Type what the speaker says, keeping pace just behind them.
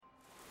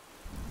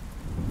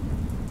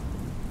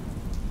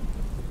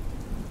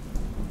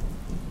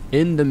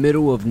In the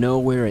middle of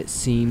nowhere, it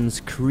seems,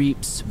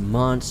 creeps,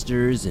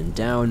 monsters, and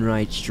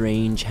downright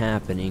strange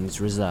happenings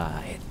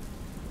reside.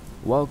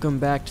 Welcome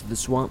back to the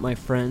swamp, my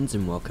friends,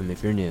 and welcome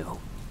if you're new.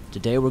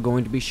 Today we're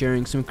going to be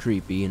sharing some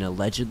creepy and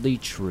allegedly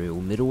true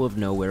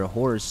middle-of-nowhere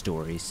horror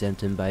stories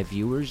sent in by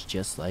viewers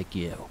just like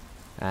you.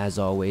 As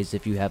always,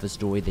 if you have a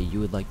story that you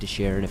would like to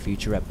share in a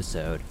future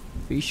episode,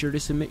 be sure to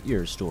submit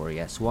your story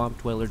at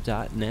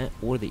swampdweller.net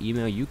or the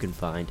email you can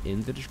find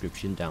in the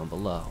description down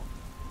below.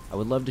 I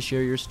would love to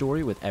share your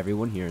story with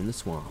everyone here in the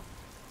swamp.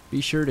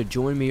 Be sure to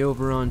join me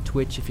over on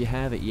Twitch if you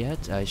haven't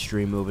yet. I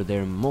stream over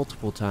there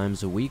multiple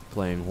times a week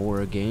playing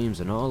horror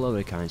games and all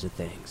other kinds of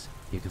things.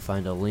 You can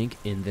find a link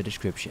in the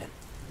description.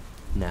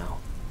 Now,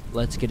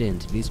 let's get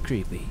into these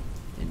creepy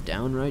and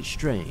downright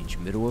strange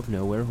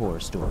middle-of-nowhere horror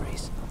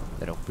stories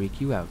that'll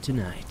freak you out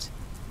tonight.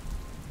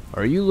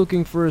 Are you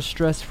looking for a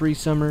stress-free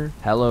summer?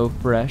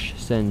 HelloFresh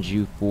sends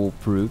you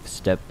foolproof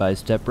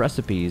step-by-step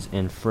recipes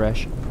and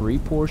fresh,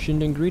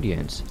 pre-portioned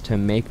ingredients to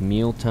make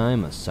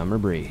mealtime a summer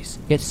breeze.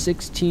 Get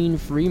 16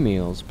 free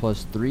meals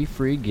plus 3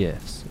 free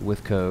gifts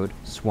with code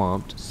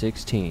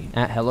SWAMPED16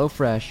 at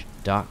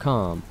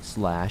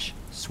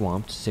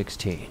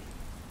hellofresh.com/swamped16.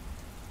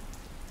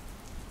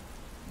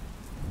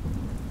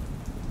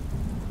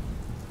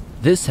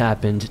 This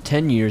happened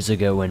 10 years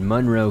ago in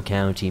Monroe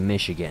County,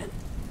 Michigan,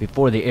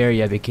 before the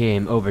area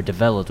became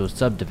overdeveloped with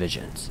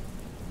subdivisions.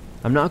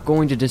 I'm not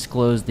going to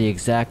disclose the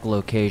exact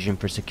location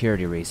for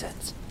security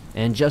reasons,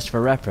 and just for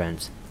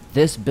reference,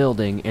 this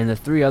building and the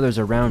 3 others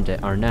around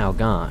it are now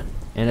gone,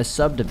 and a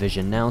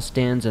subdivision now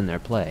stands in their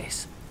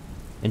place.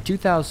 In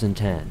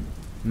 2010,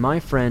 my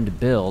friend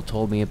Bill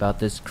told me about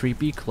this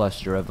creepy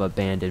cluster of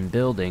abandoned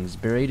buildings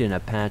buried in a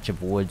patch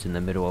of woods in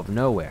the middle of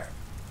nowhere,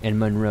 in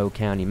Monroe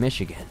County,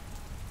 Michigan.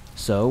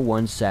 So,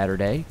 one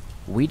Saturday,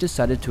 we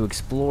decided to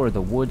explore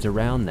the woods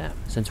around them,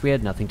 since we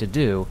had nothing to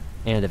do,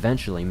 and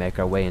eventually make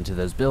our way into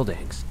those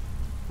buildings.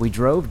 We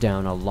drove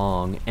down a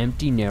long,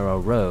 empty, narrow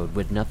road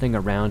with nothing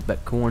around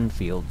but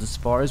cornfields as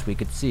far as we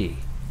could see.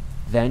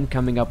 Then,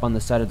 coming up on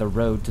the side of the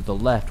road to the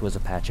left was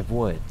a patch of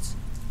woods.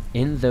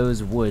 In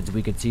those woods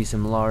we could see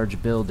some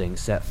large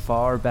buildings set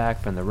far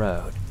back from the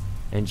road.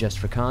 And just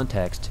for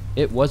context,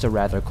 it was a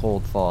rather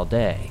cold fall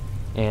day,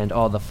 and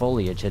all the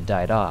foliage had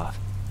died off,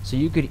 so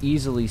you could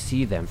easily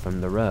see them from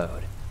the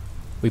road.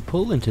 We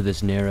pull into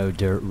this narrow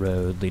dirt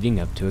road leading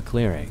up to a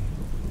clearing.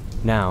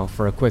 Now,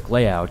 for a quick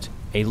layout,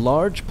 a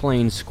large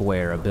plain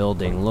square of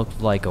building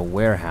looked like a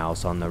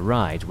warehouse on the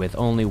right with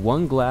only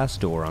one glass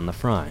door on the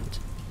front.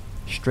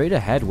 Straight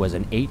ahead was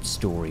an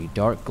 8-story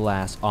dark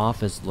glass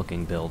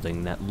office-looking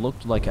building that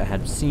looked like it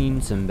had seen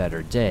some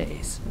better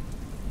days.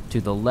 To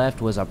the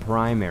left was a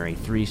primary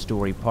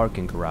 3-story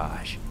parking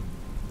garage.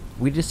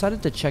 We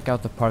decided to check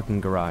out the parking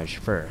garage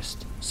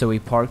first, so we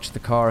parked the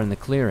car in the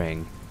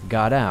clearing,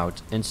 got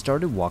out, and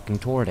started walking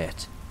toward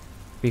it.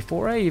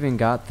 Before I even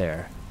got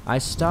there, I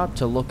stopped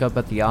to look up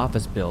at the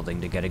office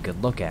building to get a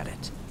good look at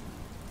it.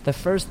 The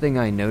first thing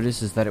I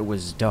noticed is that it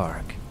was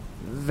dark,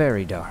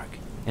 very dark,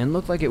 and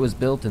looked like it was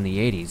built in the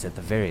 80s at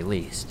the very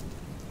least.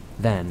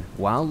 Then,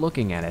 while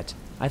looking at it,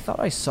 I thought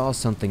I saw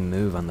something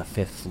move on the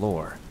 5th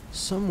floor,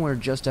 somewhere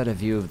just out of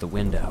view of the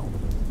window.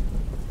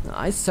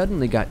 I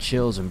suddenly got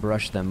chills and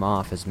brushed them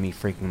off as me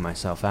freaking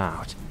myself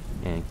out,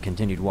 and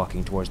continued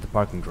walking towards the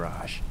parking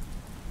garage.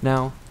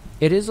 Now,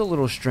 it is a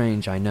little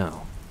strange, I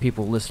know.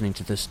 People listening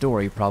to this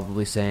story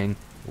probably saying,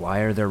 why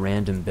are there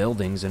random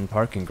buildings and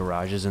parking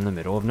garages in the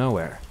middle of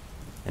nowhere?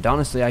 And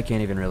honestly, I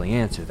can't even really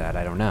answer that,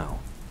 I don't know.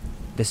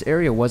 This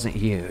area wasn't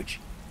huge.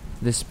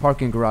 This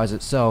parking garage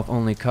itself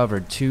only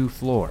covered 2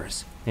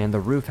 floors, and the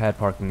roof had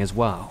parking as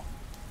well.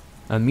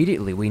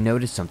 Immediately, we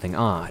noticed something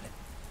odd.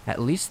 At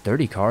least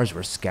 30 cars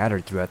were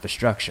scattered throughout the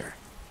structure.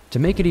 To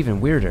make it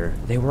even weirder,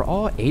 they were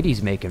all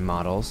 80s make and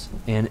models,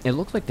 and it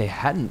looked like they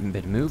hadn't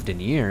been moved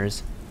in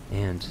years.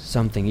 And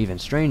something even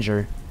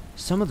stranger,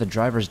 some of the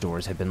driver's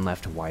doors had been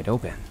left wide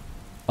open.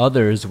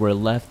 Others were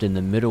left in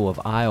the middle of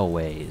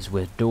aisleways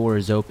with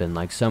doors open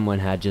like someone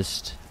had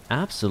just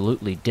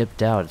absolutely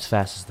dipped out as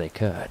fast as they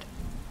could.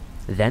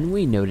 Then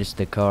we noticed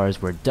the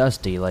cars were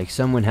dusty like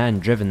someone hadn't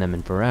driven them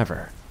in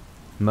forever.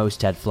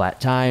 Most had flat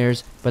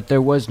tires, but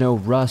there was no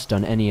rust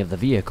on any of the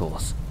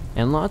vehicles,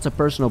 and lots of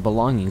personal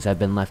belongings had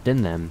been left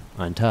in them,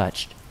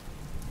 untouched.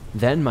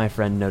 Then my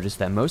friend noticed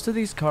that most of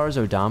these cars'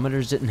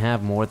 odometers didn't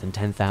have more than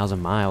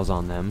 10,000 miles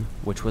on them,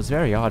 which was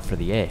very odd for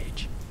the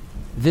age.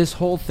 This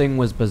whole thing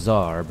was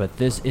bizarre, but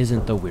this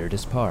isn't the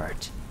weirdest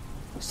part.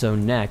 So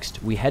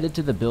next, we headed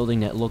to the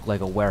building that looked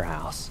like a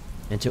warehouse,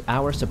 and to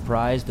our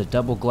surprise, the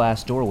double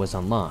glass door was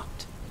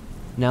unlocked.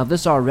 Now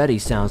this already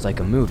sounds like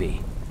a movie,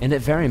 and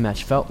it very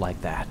much felt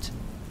like that.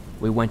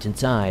 We went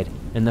inside,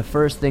 and the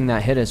first thing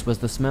that hit us was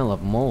the smell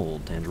of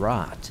mold and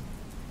rot.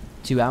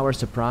 To our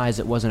surprise,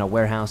 it wasn't a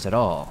warehouse at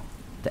all.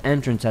 The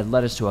entrance had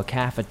led us to a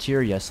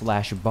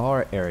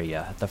cafeteria/bar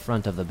area at the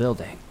front of the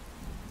building.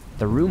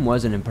 The room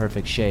wasn't in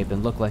perfect shape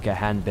and looked like it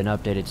hadn't been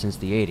updated since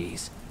the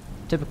 80s.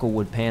 Typical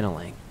wood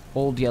paneling,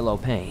 old yellow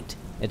paint,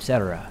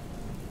 etc.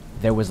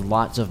 There was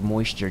lots of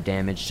moisture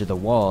damage to the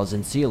walls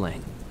and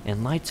ceiling,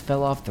 and lights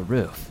fell off the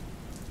roof.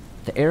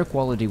 The air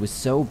quality was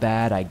so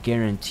bad I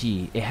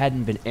guarantee it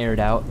hadn't been aired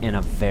out in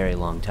a very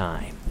long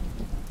time.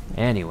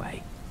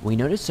 Anyway, we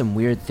noticed some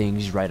weird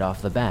things right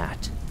off the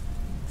bat.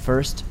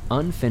 First,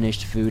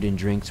 unfinished food and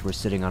drinks were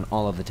sitting on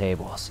all of the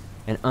tables,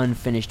 and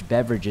unfinished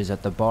beverages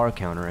at the bar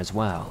counter as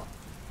well.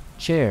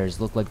 Chairs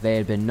looked like they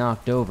had been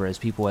knocked over as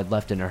people had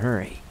left in a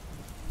hurry.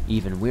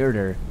 Even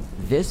weirder,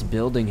 this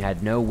building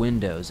had no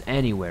windows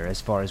anywhere as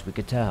far as we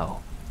could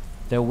tell.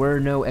 There were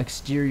no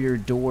exterior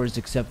doors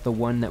except the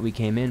one that we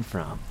came in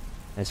from,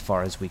 as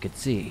far as we could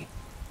see.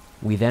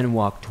 We then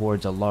walked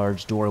towards a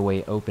large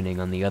doorway opening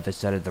on the other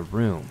side of the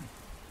room.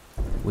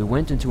 We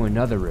went into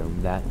another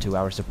room that, to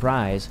our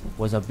surprise,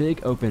 was a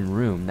big open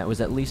room that was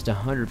at least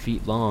 100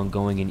 feet long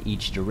going in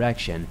each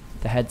direction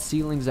that had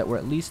ceilings that were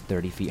at least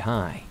 30 feet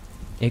high.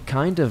 It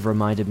kind of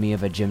reminded me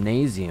of a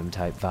gymnasium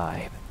type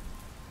vibe.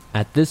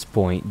 At this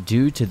point,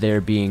 due to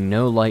there being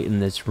no light in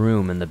this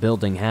room and the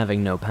building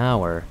having no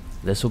power,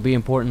 this will be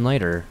important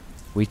later,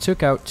 we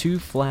took out 2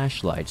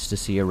 flashlights to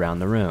see around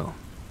the room.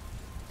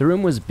 The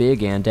room was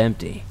big and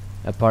empty,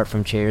 apart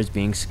from chairs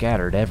being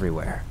scattered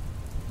everywhere.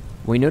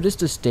 We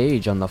noticed a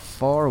stage on the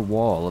far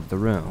wall of the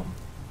room,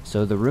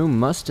 so the room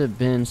must have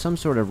been some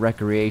sort of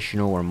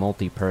recreational or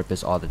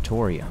multi-purpose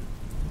auditorium.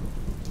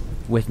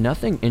 With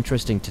nothing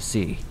interesting to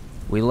see,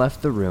 we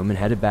left the room and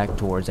headed back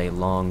towards a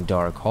long,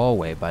 dark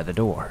hallway by the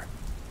door.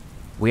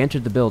 We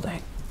entered the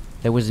building.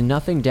 There was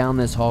nothing down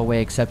this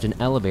hallway except an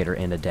elevator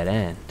and a dead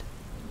end.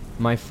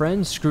 My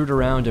friend screwed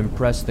around and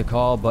pressed the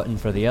call button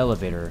for the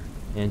elevator,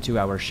 and to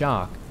our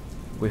shock,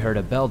 we heard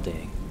a bell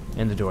ding,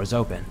 and the doors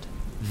opened.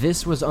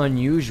 This was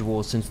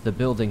unusual since the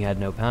building had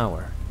no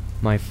power.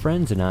 My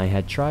friends and I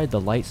had tried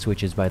the light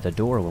switches by the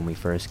door when we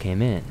first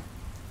came in.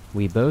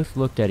 We both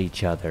looked at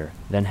each other,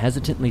 then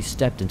hesitantly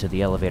stepped into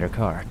the elevator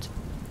cart.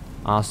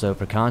 Also,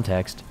 for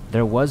context,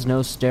 there was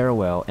no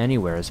stairwell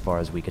anywhere as far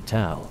as we could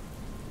tell.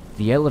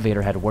 The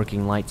elevator had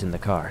working lights in the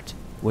cart,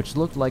 which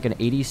looked like an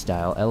 80s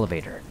style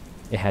elevator.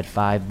 It had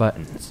 5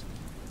 buttons.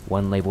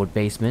 1 labeled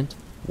basement,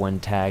 1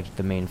 tagged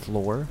the main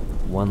floor,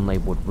 1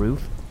 labeled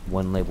roof,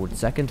 1 labeled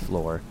second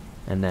floor,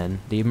 and then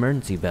the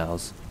emergency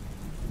bells.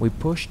 We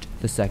pushed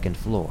the second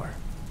floor.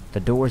 The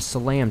doors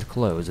slammed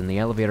closed and the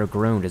elevator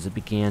groaned as it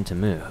began to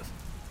move.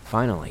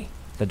 Finally,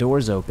 the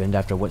doors opened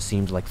after what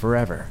seemed like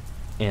forever,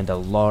 and a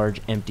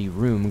large empty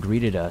room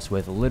greeted us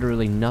with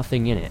literally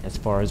nothing in it as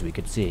far as we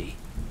could see.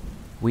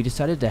 We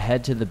decided to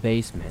head to the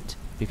basement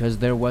because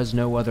there was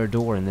no other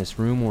door in this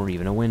room or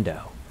even a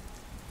window.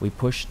 We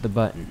pushed the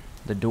button,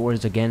 the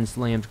doors again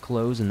slammed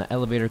closed, and the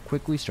elevator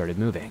quickly started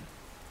moving.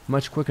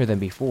 Much quicker than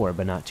before,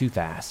 but not too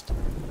fast.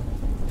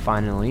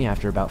 Finally,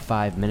 after about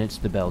 5 minutes,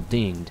 the bell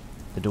dinged,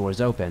 the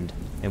doors opened,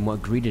 and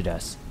what greeted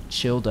us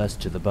chilled us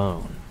to the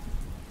bone.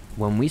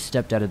 When we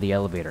stepped out of the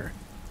elevator,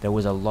 there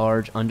was a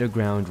large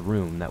underground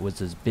room that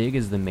was as big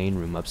as the main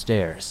room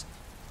upstairs.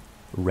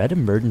 Red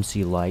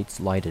emergency lights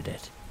lighted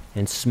it,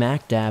 and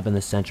smack dab in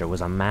the center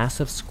was a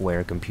massive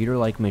square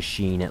computer-like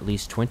machine at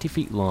least 20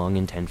 feet long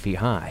and 10 feet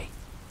high.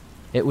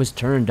 It was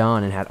turned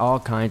on and had all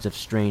kinds of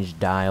strange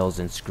dials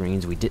and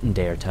screens we didn't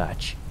dare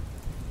touch.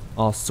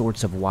 All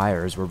sorts of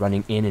wires were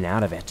running in and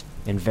out of it,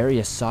 and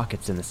various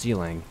sockets in the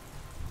ceiling.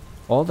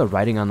 All the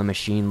writing on the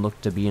machine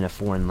looked to be in a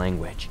foreign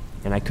language,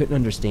 and I couldn't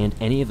understand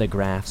any of the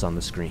graphs on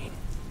the screen.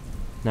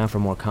 Now for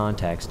more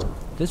context,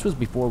 this was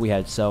before we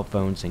had cell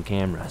phones and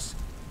cameras,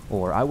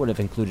 or I would have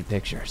included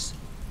pictures.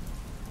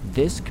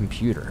 This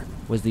computer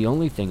was the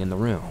only thing in the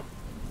room.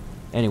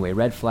 Anyway,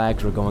 red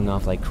flags were going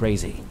off like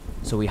crazy,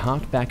 so we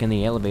hopped back in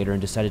the elevator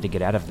and decided to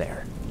get out of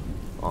there.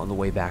 On the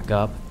way back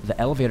up, the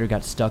elevator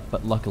got stuck,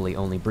 but luckily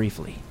only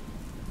briefly.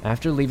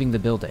 After leaving the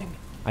building,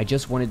 I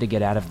just wanted to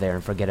get out of there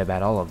and forget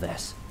about all of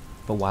this.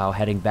 But while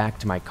heading back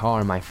to my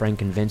car, my friend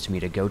convinced me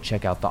to go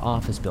check out the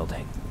office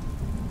building.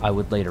 I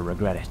would later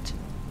regret it.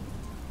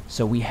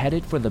 So we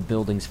headed for the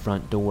building's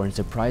front door, and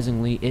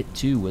surprisingly, it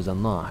too was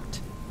unlocked.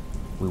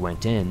 We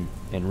went in,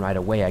 and right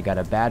away I got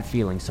a bad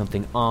feeling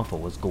something awful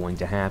was going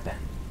to happen.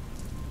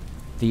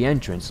 The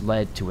entrance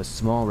led to a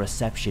small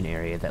reception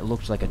area that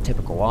looked like a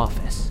typical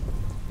office,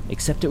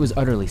 except it was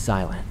utterly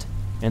silent,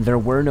 and there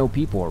were no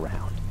people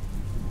around.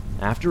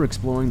 After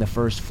exploring the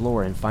first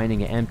floor and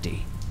finding it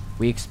empty,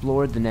 we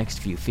explored the next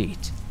few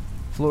feet.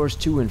 Floors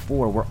 2 and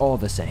 4 were all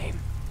the same.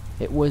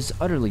 It was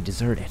utterly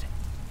deserted.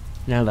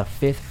 Now the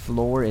 5th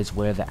floor is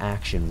where the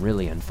action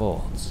really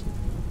unfolds.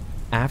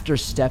 After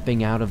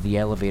stepping out of the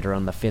elevator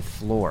on the 5th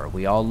floor,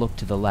 we all looked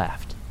to the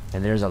left,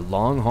 and there's a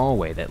long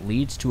hallway that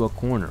leads to a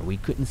corner we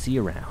couldn't see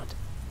around.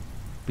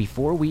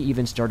 Before we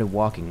even started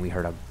walking, we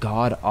heard a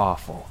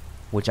god-awful,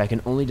 which I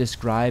can only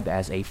describe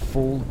as a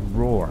full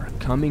roar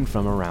coming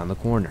from around the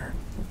corner.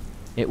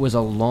 It was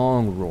a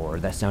long roar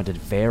that sounded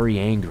very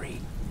angry.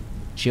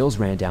 Chills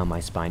ran down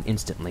my spine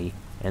instantly,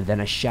 and then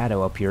a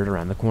shadow appeared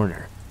around the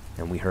corner,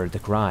 and we heard the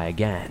cry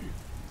again,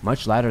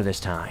 much louder this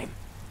time,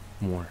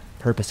 more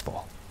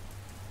purposeful.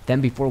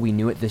 Then before we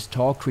knew it, this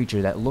tall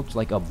creature that looked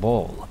like a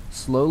bull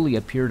slowly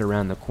appeared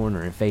around the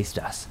corner and faced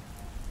us.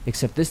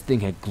 Except this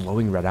thing had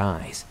glowing red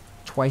eyes,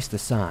 twice the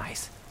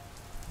size.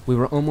 We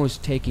were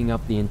almost taking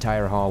up the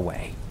entire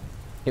hallway.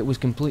 It was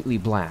completely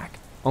black,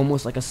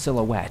 almost like a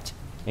silhouette,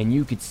 and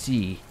you could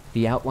see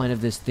the outline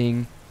of this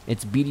thing,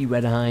 its beady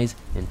red eyes,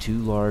 and 2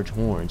 large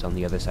horns on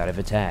the other side of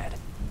its head.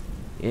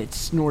 It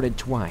snorted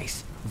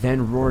twice,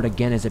 then roared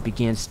again as it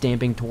began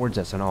stamping towards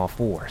us on all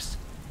fours.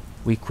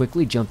 We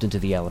quickly jumped into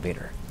the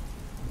elevator.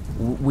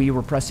 We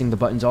were pressing the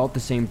buttons all at the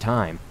same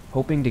time,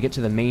 hoping to get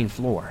to the main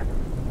floor.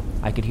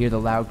 I could hear the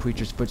loud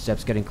creature's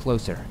footsteps getting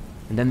closer,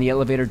 and then the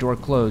elevator door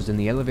closed and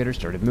the elevator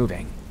started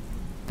moving.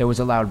 There was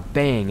a loud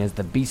bang as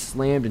the beast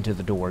slammed into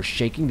the door,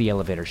 shaking the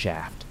elevator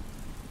shaft.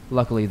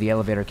 Luckily, the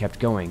elevator kept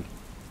going.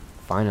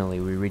 Finally,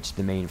 we reached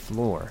the main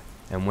floor,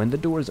 and when the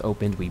doors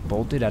opened, we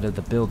bolted out of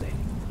the building,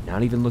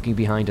 not even looking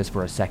behind us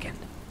for a second.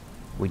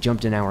 We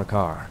jumped in our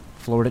car,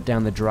 floored it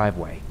down the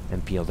driveway,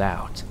 and peeled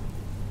out.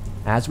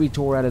 As we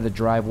tore out of the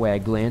driveway, I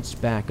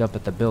glanced back up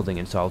at the building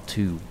and saw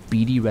 2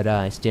 beady red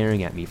eyes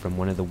staring at me from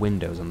one of the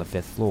windows on the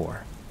 5th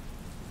floor.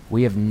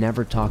 We have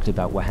never talked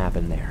about what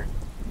happened there.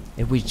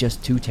 It was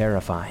just too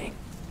terrifying.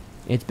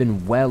 It's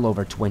been well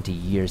over 20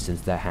 years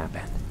since that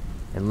happened,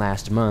 and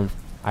last month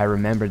I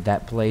remembered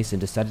that place and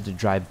decided to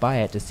drive by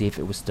it to see if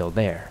it was still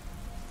there.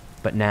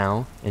 But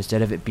now,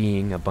 instead of it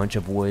being a bunch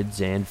of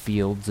woods and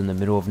fields in the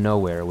middle of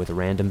nowhere with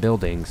random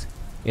buildings,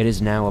 it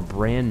is now a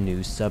brand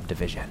new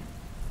subdivision.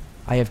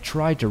 I have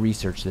tried to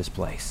research this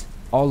place,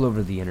 all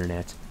over the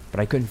internet,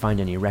 but I couldn't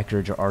find any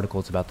records or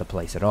articles about the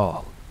place at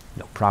all.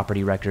 No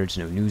property records,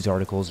 no news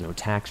articles, no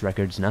tax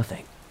records,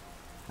 nothing.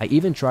 I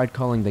even tried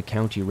calling the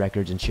county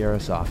records and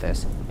sheriff's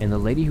office, and the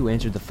lady who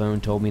answered the phone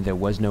told me there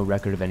was no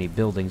record of any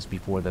buildings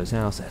before those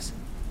houses.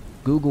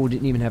 Google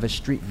didn't even have a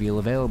street view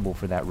available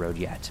for that road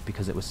yet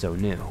because it was so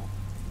new.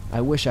 I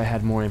wish I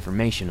had more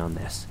information on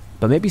this,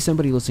 but maybe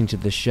somebody listening to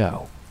this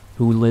show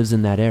who lives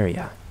in that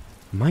area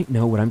might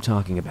know what I'm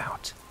talking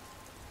about.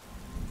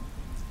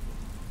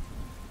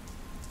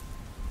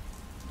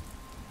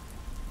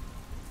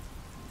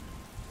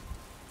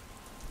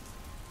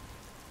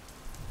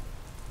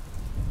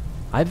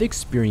 I've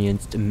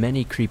experienced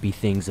many creepy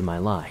things in my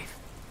life.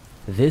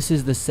 This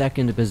is the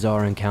second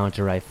bizarre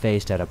encounter I've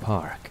faced at a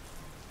park.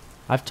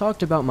 I've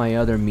talked about my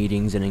other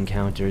meetings and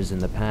encounters in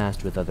the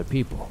past with other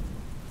people,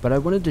 but I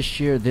wanted to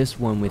share this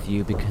one with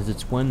you because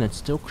it's one that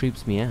still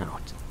creeps me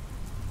out.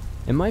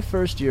 In my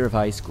first year of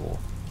high school,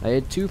 I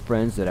had 2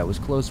 friends that I was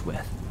close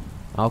with.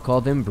 I'll call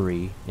them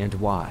Bree and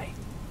Y.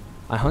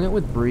 I hung out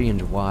with Bree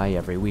and Y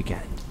every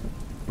weekend.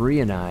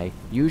 Bree and I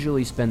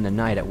usually spend the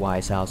night at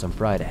Y's house on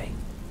Friday.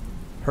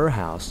 Her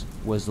house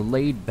was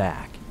laid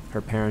back,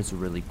 her parents were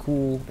really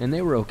cool, and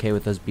they were okay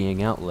with us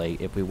being out late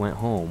if we went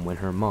home when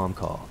her mom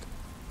called.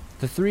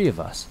 The 3 of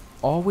us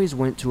always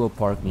went to a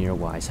park near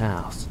Y's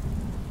house.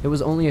 It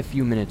was only a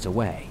few minutes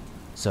away,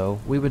 so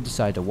we would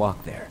decide to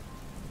walk there.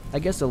 I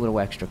guess a little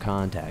extra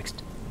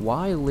context,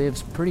 Y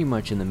lives pretty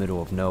much in the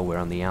middle of nowhere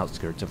on the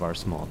outskirts of our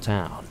small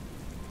town.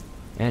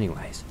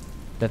 Anyways,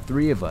 the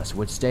 3 of us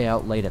would stay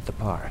out late at the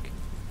park.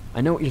 I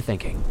know what you're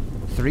thinking.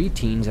 3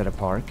 teens at a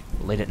park,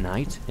 late at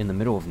night, in the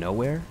middle of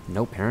nowhere,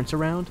 no parents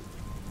around?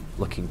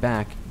 Looking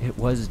back, it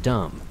was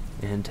dumb,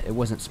 and it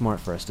wasn't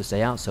smart for us to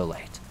stay out so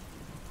late.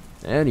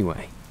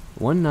 Anyway,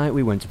 one night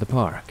we went to the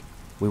park.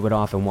 We would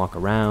often walk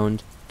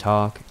around,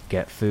 talk,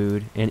 get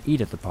food, and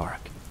eat at the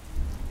park.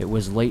 It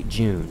was late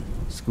June,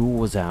 school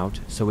was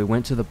out, so we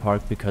went to the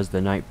park because the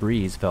night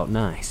breeze felt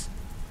nice.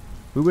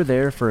 We were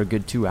there for a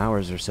good 2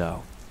 hours or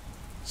so.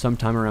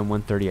 Sometime around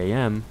 1:30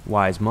 a.m.,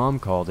 Y's mom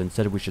called and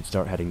said we should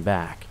start heading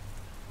back.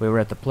 We were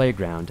at the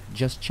playground,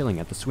 just chilling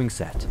at the swing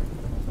set.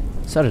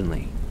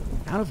 Suddenly,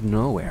 out of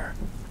nowhere,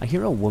 I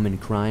hear a woman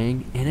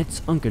crying, and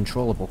it's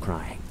uncontrollable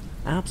crying.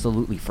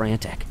 Absolutely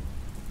frantic.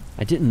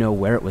 I didn't know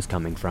where it was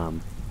coming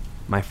from.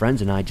 My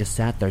friends and I just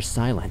sat there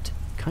silent,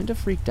 kind of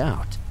freaked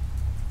out.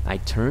 I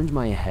turned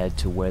my head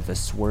to where the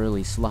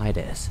swirly slide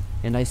is,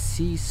 and I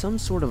see some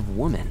sort of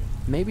woman,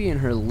 maybe in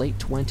her late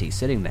 20s,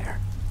 sitting there,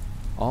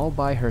 all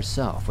by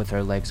herself with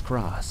her legs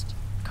crossed,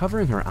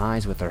 covering her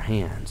eyes with her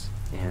hands,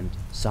 and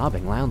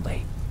sobbing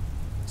loudly.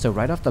 So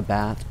right off the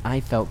bat, I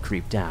felt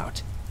creeped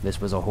out. This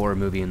was a horror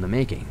movie in the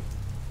making.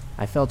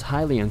 I felt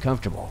highly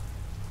uncomfortable.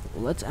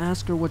 "Let's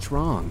ask her what's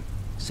wrong,"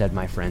 said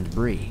my friend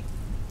Bree.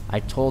 I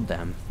told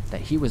them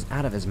that he was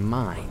out of his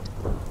mind.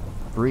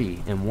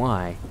 Bree and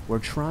Y were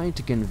trying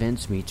to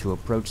convince me to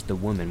approach the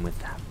woman with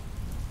them,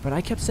 but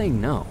I kept saying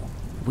no.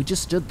 We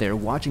just stood there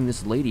watching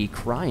this lady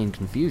cry in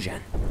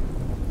confusion.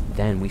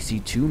 Then we see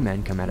 2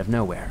 men come out of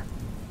nowhere.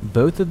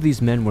 Both of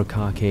these men were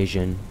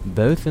Caucasian,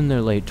 both in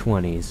their late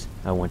 20s,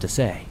 I want to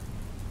say.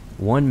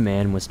 One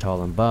man was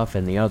tall and buff,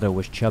 and the other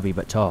was chubby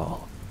but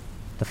tall.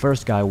 The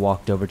first guy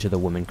walked over to the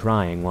woman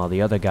crying, while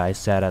the other guy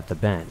sat at the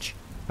bench,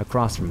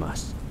 across from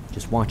us,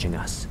 just watching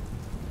us.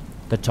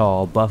 The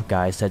tall, buff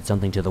guy said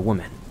something to the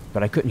woman,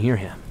 but I couldn't hear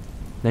him.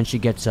 Then she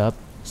gets up,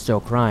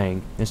 still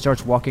crying, and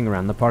starts walking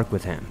around the park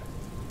with him.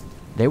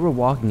 They were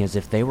walking as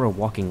if they were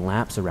walking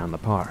laps around the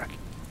park.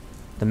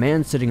 The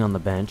man sitting on the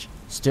bench,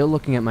 still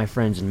looking at my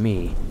friends and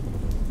me,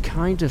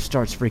 kind of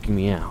starts freaking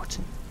me out.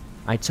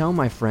 I tell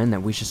my friend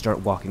that we should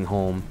start walking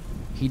home.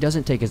 He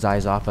doesn't take his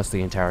eyes off us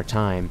the entire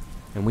time,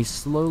 and we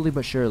slowly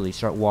but surely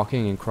start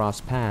walking and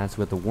cross paths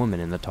with the woman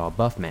and the tall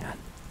buff man.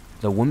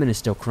 The woman is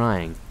still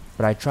crying,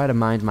 but I try to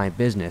mind my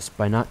business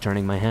by not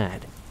turning my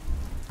head.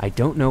 I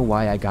don't know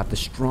why I got the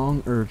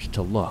strong urge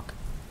to look,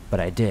 but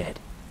I did.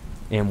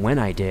 And when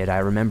I did, I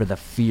remember the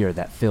fear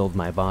that filled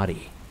my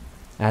body.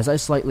 As I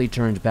slightly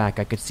turned back,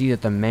 I could see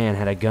that the man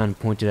had a gun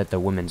pointed at the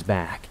woman's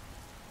back.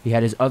 He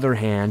had his other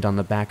hand on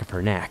the back of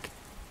her neck.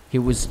 He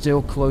was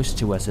still close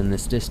to us in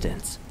this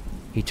distance.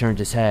 He turned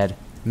his head,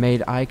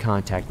 made eye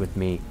contact with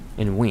me,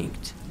 and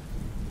winked.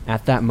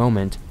 At that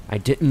moment, I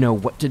didn't know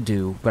what to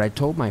do, but I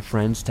told my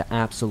friends to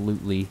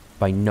absolutely,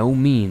 by no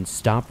means,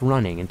 stop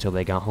running until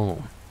they got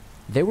home.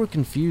 They were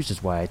confused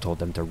as why I told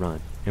them to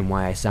run, and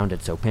why I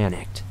sounded so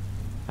panicked.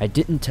 I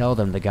didn't tell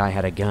them the guy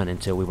had a gun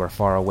until we were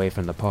far away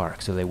from the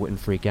park so they wouldn't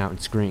freak out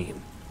and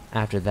scream.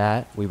 After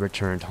that, we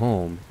returned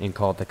home and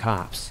called the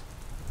cops.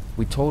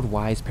 We told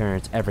Y's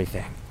parents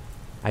everything.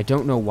 I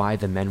don't know why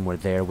the men were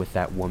there with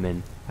that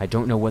woman. I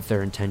don't know what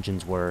their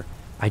intentions were.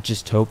 I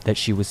just hope that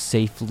she was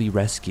safely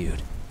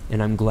rescued,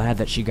 and I'm glad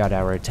that she got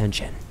our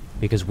attention,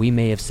 because we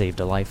may have saved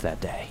a life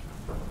that day.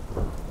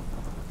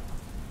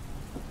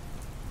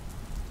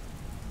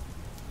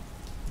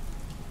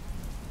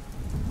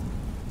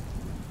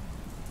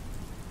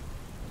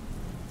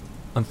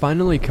 I'm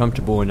finally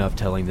comfortable enough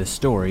telling this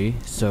story,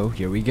 so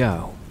here we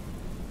go.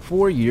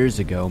 4 years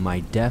ago,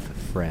 my deaf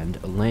friend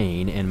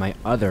Elaine and my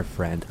other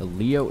friend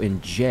Leo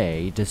and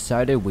Jay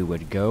decided we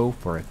would go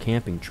for a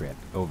camping trip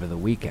over the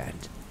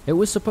weekend. It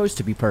was supposed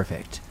to be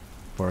perfect.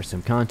 For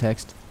some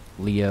context,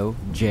 Leo,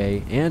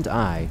 Jay, and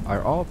I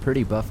are all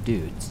pretty buff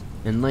dudes,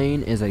 and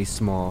Lane is a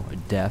small,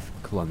 deaf,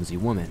 clumsy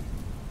woman.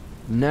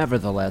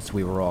 Nevertheless,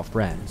 we were all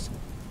friends.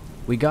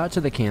 We got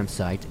to the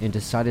campsite and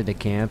decided to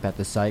camp at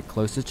the site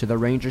closest to the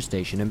ranger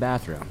station and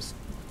bathrooms,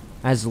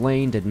 as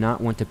Lane did not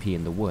want to pee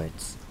in the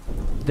woods.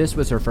 This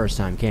was her first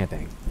time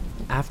camping.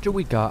 After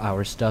we got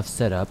our stuff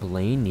set up,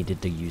 Lane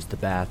needed to use the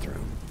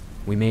bathroom.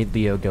 We made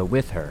Leo go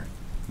with her,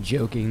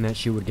 joking that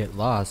she would get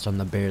lost on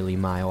the barely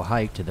mile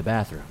hike to the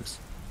bathrooms.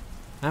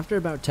 After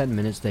about 10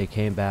 minutes, they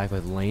came back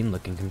with Lane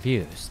looking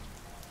confused.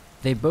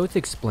 They both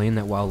explained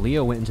that while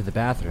Leo went into the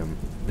bathroom,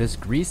 this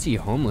greasy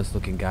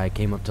homeless-looking guy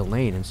came up to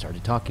Lane and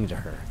started talking to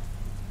her.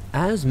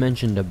 As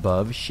mentioned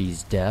above,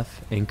 she's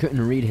deaf and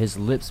couldn't read his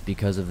lips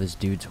because of this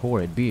dude's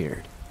horrid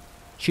beard.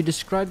 She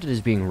described it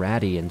as being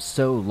ratty and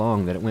so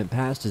long that it went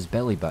past his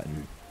belly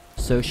button,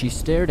 so she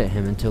stared at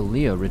him until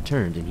Leo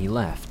returned and he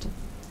left.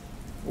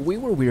 We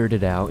were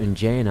weirded out and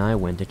Jay and I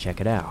went to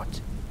check it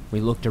out. We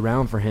looked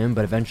around for him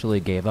but eventually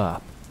gave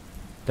up.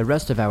 The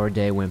rest of our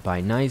day went by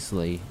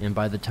nicely, and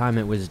by the time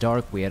it was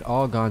dark we had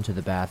all gone to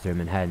the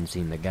bathroom and hadn't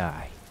seen the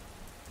guy.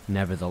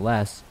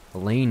 Nevertheless,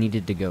 Elaine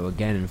needed to go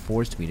again and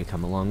forced me to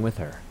come along with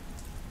her.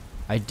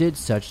 I did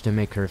such to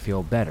make her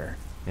feel better,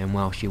 and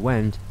while she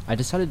went, I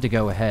decided to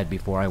go ahead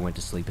before I went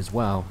to sleep as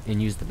well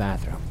and use the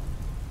bathroom.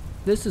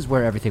 This is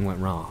where everything went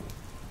wrong.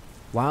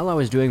 While I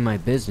was doing my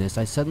business,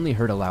 I suddenly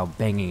heard a loud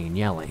banging and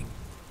yelling.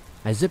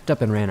 I zipped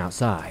up and ran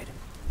outside.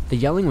 The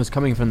yelling was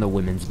coming from the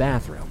women's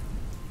bathroom,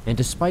 and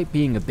despite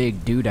being a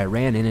big dude, I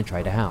ran in and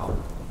tried to help.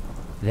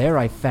 There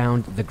I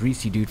found the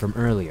greasy dude from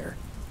earlier.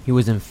 He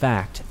was in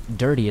fact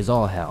dirty as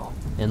all hell,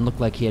 and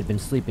looked like he had been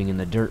sleeping in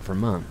the dirt for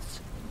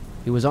months.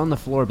 He was on the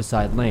floor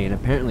beside Lane,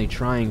 apparently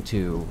trying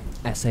to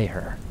essay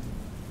her.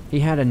 He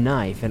had a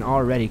knife and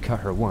already cut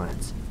her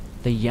once.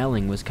 The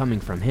yelling was coming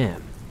from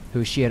him,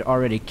 who she had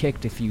already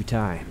kicked a few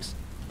times.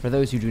 For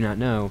those who do not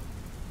know,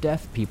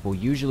 deaf people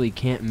usually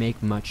can't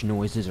make much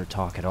noises or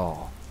talk at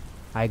all.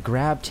 I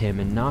grabbed him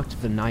and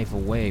knocked the knife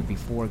away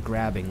before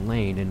grabbing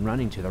Lane and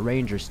running to the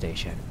ranger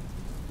station.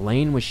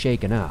 Lane was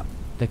shaken up.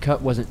 The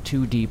cut wasn't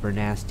too deep or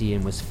nasty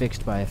and was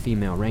fixed by a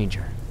female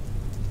ranger.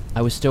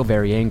 I was still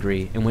very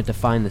angry and went to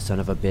find the son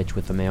of a bitch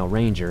with the male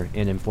ranger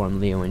and inform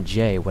Leo and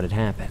Jay what had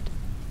happened.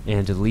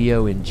 And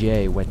Leo and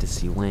Jay went to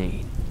see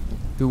Lane,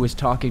 who was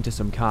talking to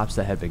some cops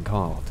that had been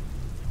called.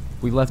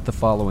 We left the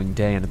following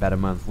day, and about a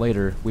month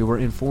later, we were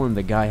informed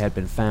the guy had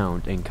been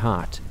found and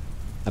caught.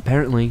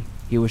 Apparently,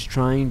 he was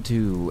trying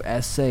to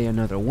essay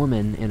another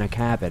woman in a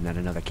cabin at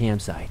another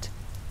campsite.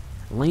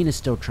 Lane is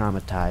still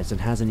traumatized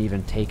and hasn't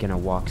even taken a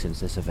walk since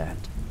this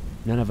event.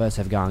 None of us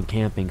have gone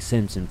camping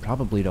since and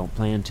probably don't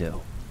plan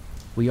to.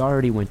 We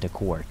already went to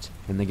court,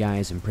 and the guy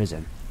is in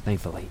prison,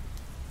 thankfully.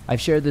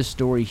 I've shared this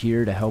story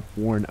here to help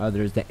warn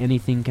others that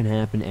anything can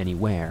happen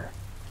anywhere.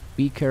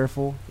 Be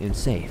careful and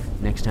safe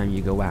next time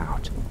you go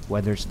out,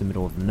 whether it's the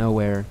middle of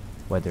nowhere,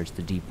 whether it's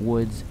the deep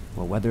woods,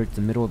 or whether it's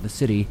the middle of the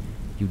city.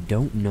 You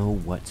don't know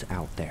what's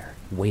out there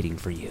waiting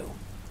for you.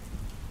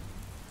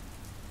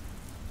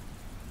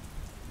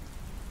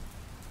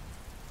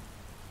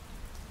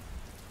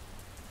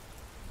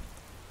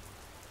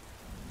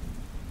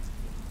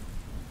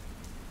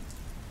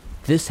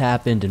 This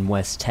happened in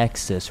West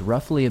Texas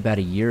roughly about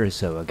a year or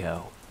so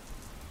ago.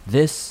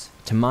 This,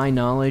 to my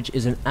knowledge,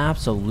 is an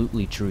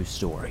absolutely true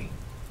story.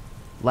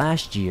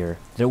 Last year,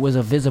 there was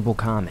a visible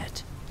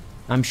comet.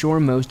 I'm sure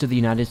most of the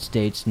United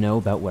States know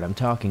about what I'm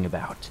talking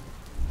about.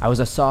 I was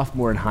a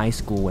sophomore in high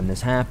school when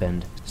this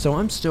happened, so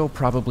I'm still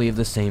probably of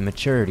the same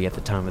maturity at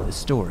the time of this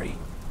story.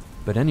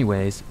 But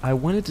anyways, I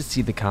wanted to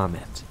see the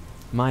comet.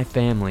 My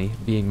family,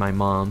 being my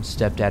mom,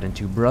 stepdad, and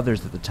 2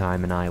 brothers at the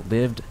time, and I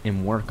lived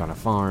and worked on a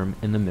farm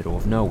in the middle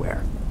of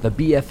nowhere. The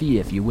BFE,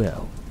 if you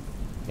will.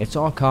 It's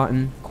all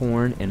cotton,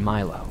 corn, and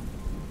milo.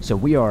 So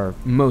we are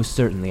most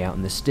certainly out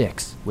in the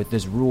sticks with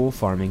this rural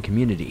farming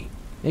community,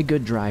 a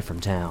good drive from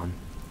town.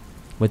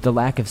 With the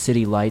lack of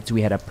city lights,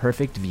 we had a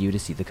perfect view to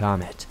see the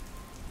comet.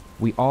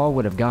 We all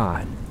would have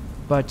gone,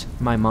 but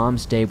my mom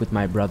stayed with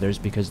my brothers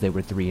because they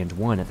were 3 and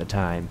 1 at the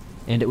time,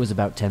 and it was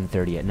about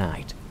 10:30 at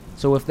night.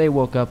 So if they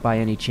woke up by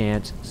any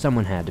chance,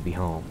 someone had to be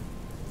home.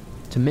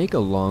 To make a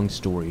long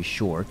story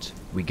short,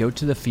 we go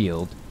to the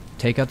field,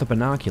 take out the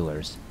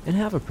binoculars, and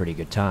have a pretty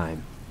good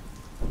time.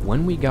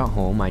 When we got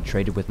home, I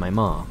traded with my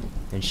mom,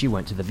 and she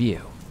went to the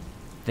view.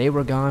 They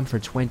were gone for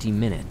 20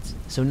 minutes,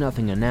 so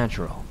nothing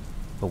unnatural.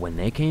 But when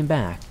they came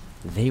back,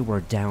 they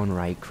were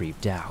downright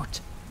creeped out.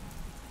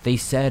 They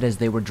said as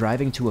they were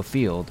driving to a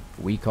field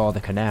we call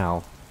the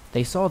canal,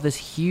 they saw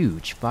this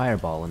huge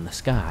fireball in the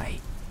sky.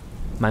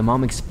 My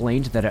mom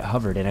explained that it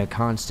hovered in a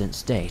constant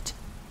state,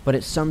 but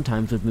it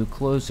sometimes would move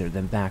closer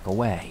then back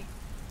away.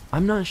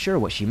 I'm not sure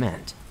what she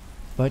meant,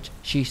 but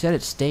she said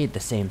it stayed the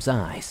same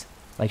size.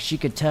 Like she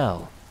could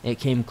tell, it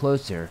came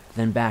closer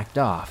then backed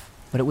off,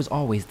 but it was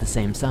always the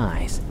same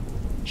size.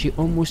 She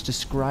almost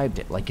described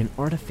it like an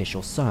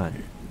artificial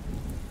sun.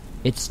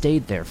 It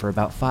stayed there for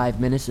about 5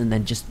 minutes and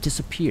then just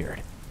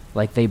disappeared,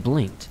 like they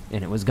blinked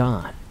and it was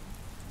gone.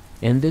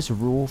 In this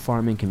rural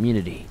farming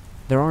community,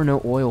 there are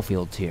no oil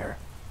fields here,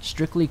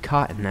 strictly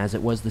cotton as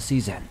it was the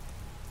season.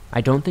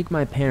 I don't think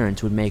my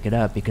parents would make it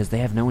up because they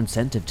have no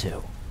incentive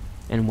to.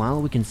 And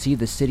while we can see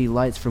the city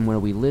lights from where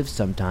we live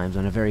sometimes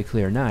on a very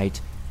clear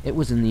night, it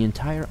was in the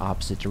entire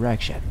opposite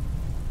direction.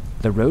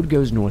 The road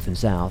goes north and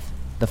south,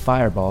 the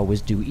fireball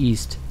was due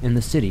east, and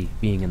the city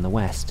being in the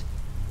west.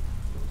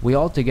 We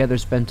all together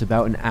spent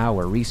about an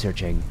hour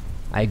researching.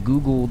 I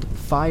googled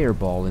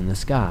fireball in the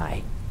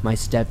sky. My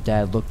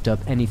stepdad looked up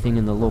anything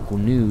in the local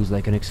news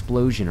like an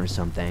explosion or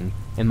something,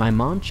 and my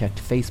mom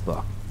checked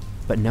Facebook,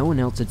 but no one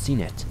else had seen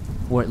it,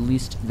 or at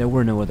least there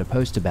were no other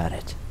posts about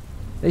it.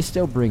 They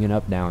still bring it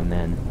up now and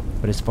then,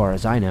 but as far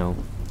as I know,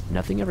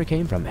 nothing ever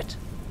came from it.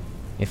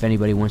 If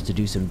anybody wants to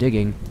do some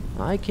digging,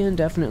 I can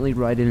definitely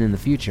write in the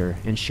future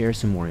and share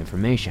some more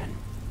information.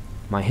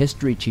 My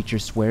history teacher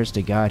swears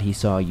to God he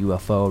saw a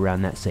UFO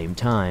around that same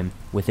time,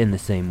 within the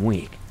same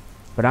week.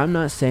 But I'm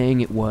not saying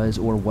it was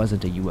or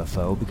wasn't a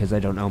UFO because I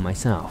don't know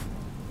myself.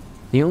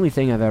 The only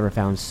thing I've ever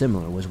found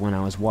similar was when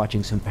I was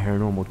watching some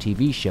paranormal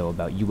TV show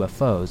about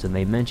UFOs and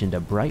they mentioned a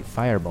bright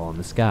fireball in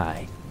the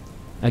sky.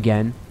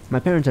 Again, my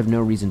parents have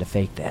no reason to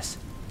fake this,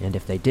 and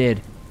if they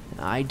did,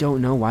 I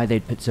don't know why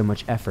they'd put so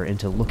much effort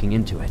into looking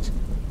into it.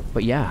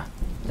 But yeah,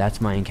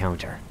 that's my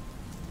encounter.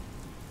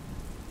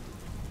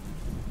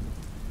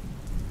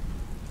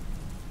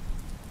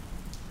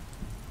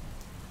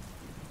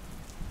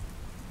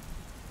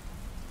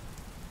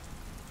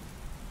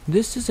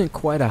 This isn't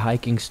quite a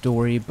hiking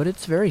story, but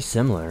it's very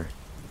similar.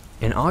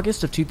 In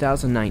August of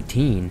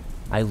 2019,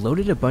 I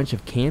loaded a bunch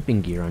of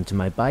camping gear onto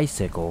my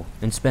bicycle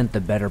and spent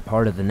the better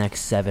part of the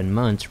next 7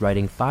 months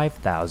riding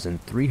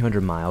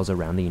 5,300 miles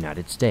around the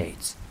United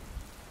States.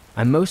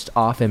 I most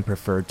often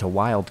preferred to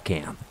wild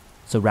camp,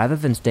 so rather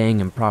than staying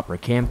in proper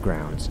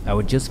campgrounds, I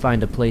would just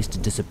find a place to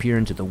disappear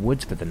into the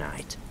woods for the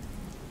night.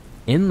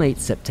 In late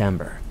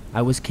September,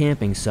 I was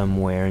camping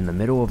somewhere in the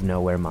middle of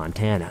nowhere,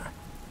 Montana.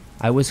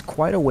 I was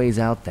quite a ways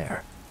out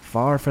there,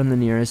 far from the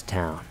nearest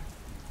town.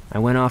 I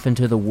went off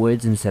into the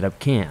woods and set up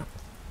camp.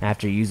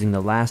 After using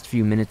the last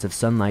few minutes of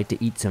sunlight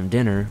to eat some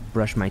dinner,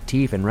 brush my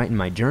teeth, and write in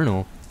my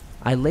journal,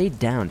 I laid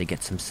down to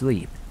get some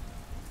sleep.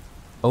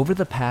 Over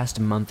the past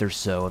month or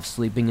so of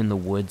sleeping in the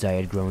woods, I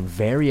had grown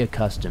very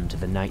accustomed to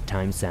the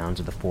nighttime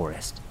sounds of the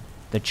forest.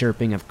 The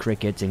chirping of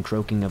crickets and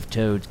croaking of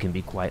toads can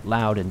be quite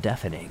loud and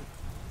deafening.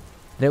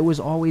 There was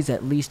always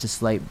at least a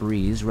slight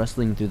breeze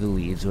rustling through the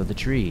leaves of the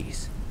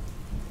trees.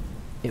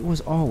 It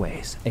was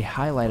always a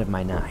highlight of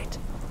my night,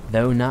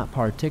 though not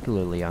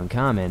particularly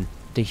uncommon,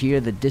 to hear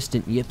the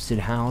distant yips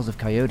and howls of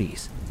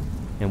coyotes.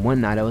 And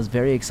one night I was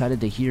very excited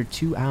to hear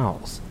 2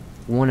 owls,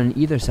 one on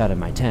either side of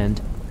my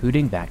tent,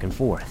 hooting back and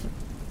forth.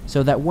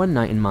 So that one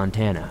night in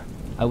Montana,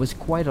 I was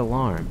quite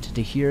alarmed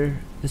to hear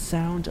the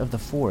sound of the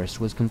forest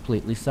was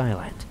completely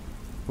silent,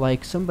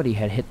 like somebody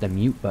had hit the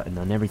mute button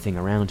on everything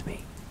around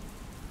me.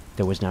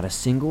 There was not a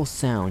single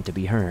sound to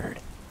be heard.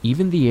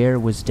 Even the air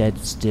was dead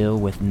still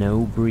with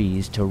no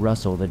breeze to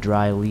rustle the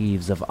dry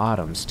leaves of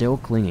autumn still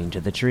clinging to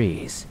the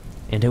trees,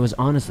 and it was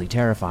honestly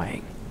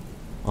terrifying.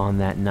 On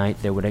that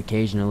night there would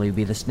occasionally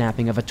be the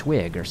snapping of a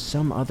twig or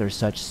some other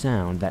such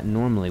sound that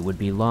normally would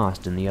be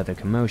lost in the other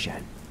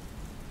commotion.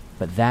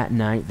 But that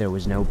night there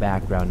was no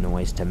background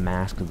noise to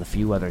mask the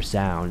few other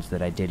sounds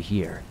that I did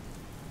hear.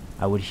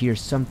 I would hear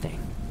something,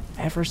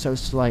 ever so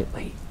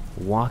slightly,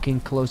 walking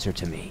closer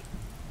to me.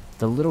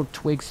 The little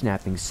twig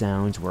snapping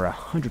sounds were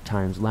 100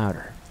 times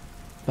louder.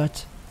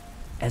 But,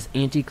 as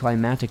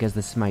anticlimactic as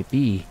this might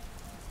be,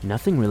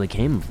 nothing really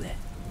came of it.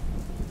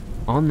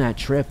 On that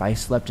trip, I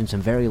slept in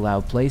some very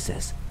loud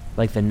places,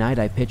 like the night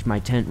I pitched my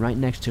tent right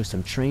next to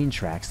some train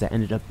tracks that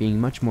ended up being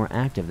much more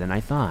active than I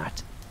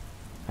thought.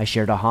 I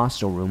shared a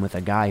hostel room with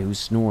a guy who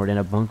snored and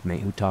a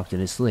bunkmate who talked in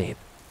his sleep,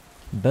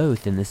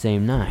 both in the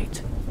same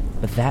night.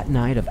 But that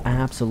night of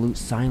absolute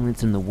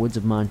silence in the woods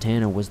of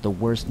Montana was the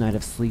worst night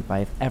of sleep I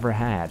have ever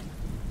had.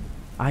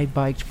 I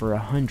biked for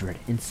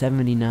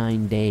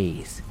 179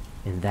 days,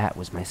 and that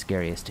was my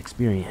scariest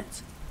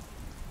experience.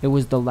 It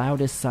was the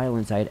loudest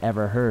silence I had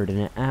ever heard, and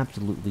it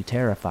absolutely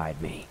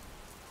terrified me.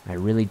 I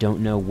really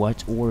don't know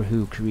what or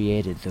who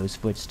created those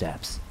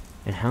footsteps,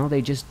 and how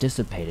they just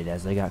dissipated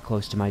as they got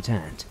close to my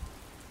tent.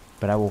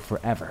 But I will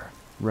forever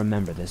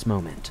remember this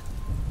moment.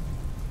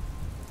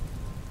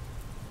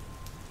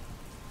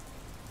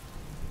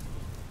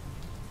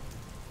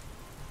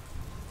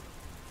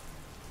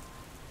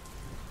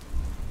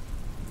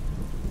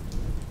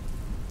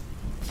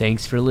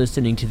 Thanks for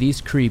listening to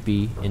these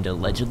creepy and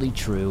allegedly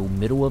true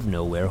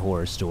middle-of-nowhere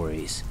horror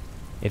stories.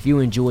 If you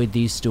enjoyed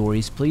these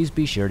stories, please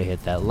be sure to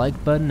hit that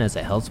like button as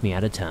it helps me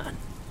out a ton.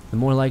 The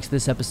more likes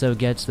this episode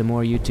gets, the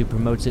more YouTube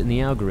promotes it in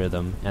the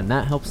algorithm, and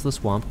that helps the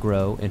swamp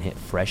grow and hit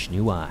fresh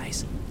new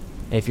eyes.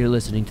 If you're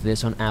listening to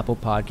this on Apple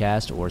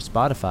Podcast or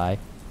Spotify,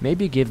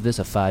 maybe give this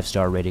a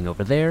 5-star rating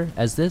over there,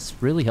 as this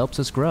really helps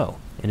us grow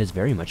and is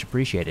very much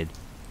appreciated.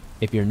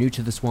 If you're new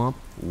to the swamp,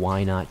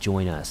 why not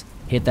join us?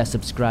 Hit that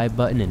subscribe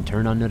button and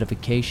turn on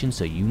notifications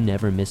so you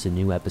never miss a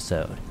new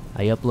episode.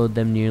 I upload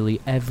them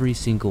nearly every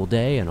single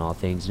day on all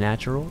things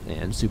natural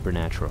and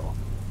supernatural.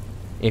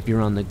 If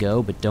you're on the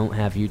go but don't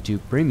have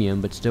YouTube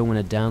Premium but still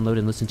want to download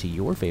and listen to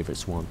your favorite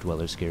Swamp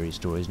Dweller scary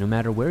stories no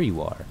matter where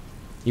you are,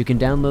 you can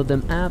download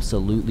them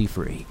absolutely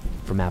free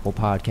from Apple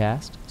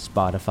Podcast,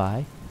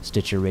 Spotify,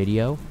 Stitcher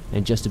Radio,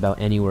 and just about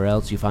anywhere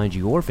else you find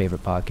your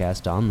favorite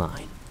podcast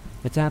online.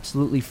 It's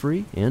absolutely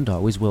free and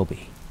always will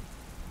be.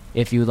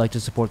 If you would like to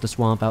support the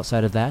swamp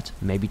outside of that,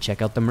 maybe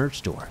check out the merch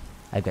store.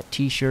 I've got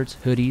t-shirts,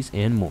 hoodies,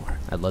 and more.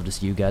 I'd love to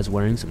see you guys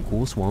wearing some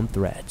cool swamp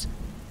threads.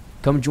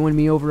 Come join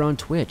me over on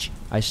Twitch.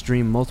 I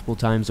stream multiple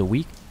times a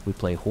week. We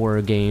play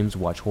horror games,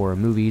 watch horror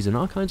movies, and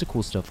all kinds of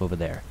cool stuff over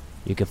there.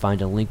 You can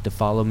find a link to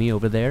follow me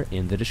over there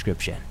in the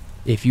description.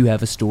 If you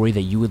have a story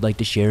that you would like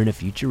to share in a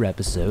future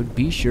episode,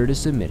 be sure to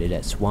submit it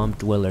at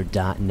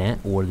swampdweller.net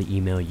or the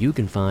email you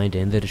can find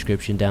in the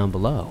description down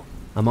below.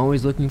 I'm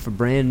always looking for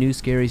brand new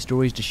scary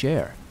stories to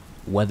share.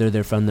 Whether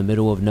they're from the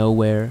middle of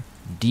nowhere,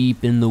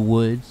 deep in the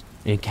woods,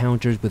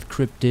 encounters with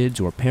cryptids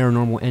or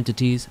paranormal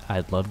entities,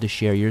 I'd love to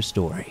share your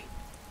story.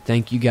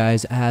 Thank you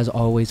guys as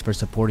always for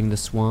supporting the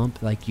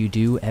swamp like you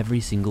do every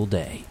single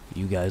day.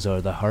 You guys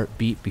are the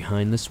heartbeat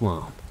behind the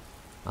swamp.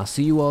 I'll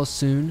see you all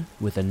soon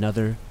with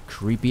another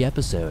creepy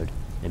episode,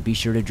 and be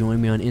sure to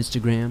join me on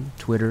Instagram,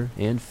 Twitter,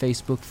 and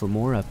Facebook for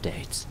more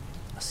updates.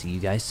 I'll see you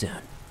guys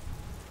soon.